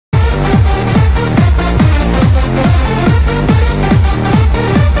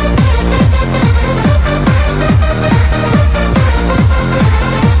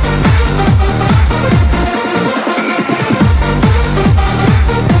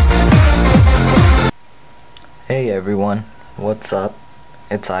everyone, what's up?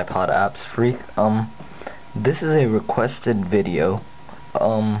 It's ipodappsfreak. This is a requested video.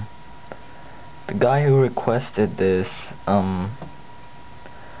 The guy who requested this,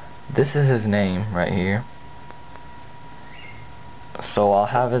 this is his name right here. So I'll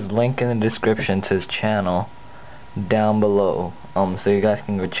have his link in the description to his channel down below, so you guys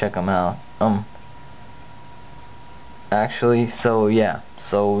can go check him out. Actually, so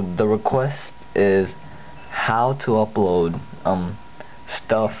the request is how to upload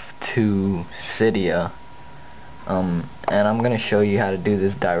stuff to Cydia, and I'm gonna show you how to do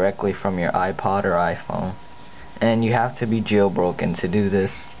this directly from your iPod or iPhone. And you have to be jailbroken to do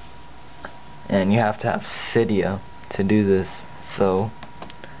this, and you have to have Cydia to do this. So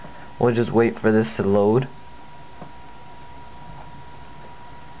we'll just wait for this to load.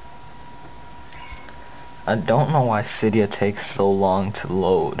 I don't know why Cydia takes so long to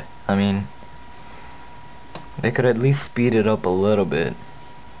load. I mean, they could at least speed it up a little bit.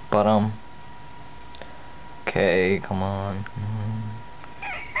 But okay, come on.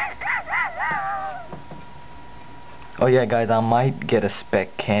 Oh yeah, guys, I might get a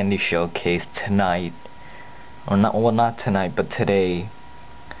Spec Candy Showcase tonight, or not. Well, not tonight, but today.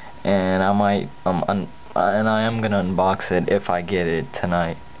 And I might and I am gonna unbox it if I get it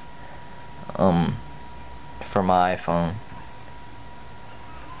tonight. For my iPhone.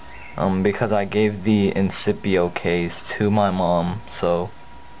 Because I gave the Incipio case to my mom, so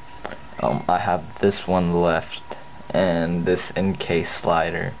I have this one left and this in-case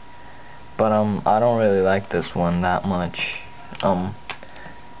slider. But I don't really like this one that much.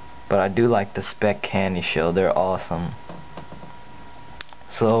 But I do like the Spec Candy Shell. They're awesome.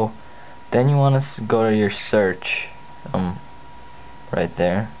 So then you want to go to your search, right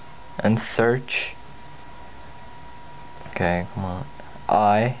there, and search. Okay, come on.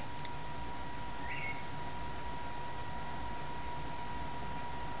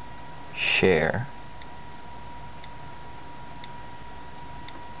 Share.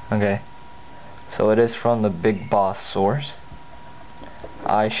 Okay. So it is from the Big Boss source.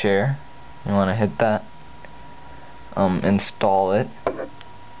 iShare. You want to hit that. Install it.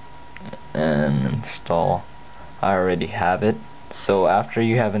 And install. I already have it. So after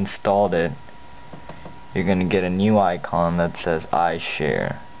you have installed it, you're gonna get a new icon that says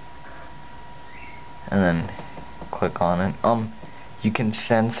iShare, and then click on it. You can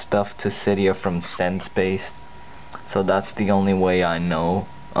send stuff to Cydia from SendSpace, so that's the only way I know.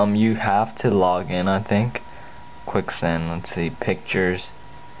 You have to log in, I think. Quick send. Let's see, pictures,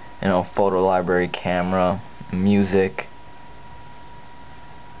 photo library, camera, music.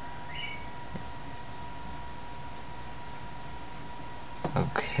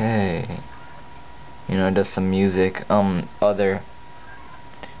 Okay. Just some music, other,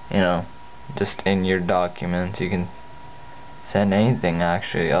 just in your documents. You can send anything,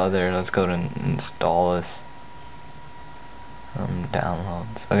 actually, other. Let's go to install this,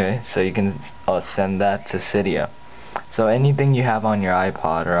 downloads. Okay, so you can send that to Cydia. So anything you have on your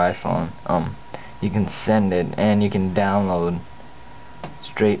iPod or iPhone, you can send it, and you can download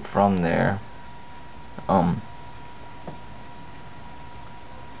straight from there.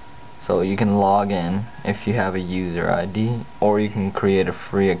 So you can log in if you have a user ID, or you can create a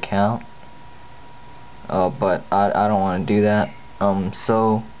free account. But I don't want to do that.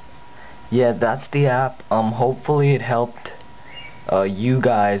 So yeah, that's the app. Hopefully it helped you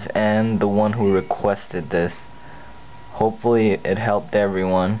guys and the one who requested this. Hopefully it helped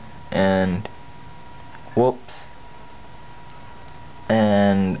everyone. And whoops.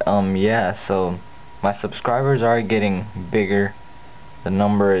 And yeah, so my subscribers are getting bigger. The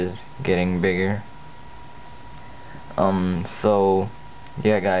number is getting bigger. So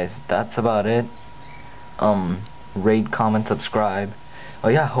yeah, guys, that's about it. Rate, comment, subscribe. Oh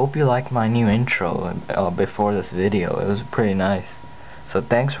yeah, hope you liked my new intro before this video. It was pretty nice. So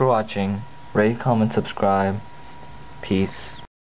thanks for watching. Rate, comment, subscribe. Peace.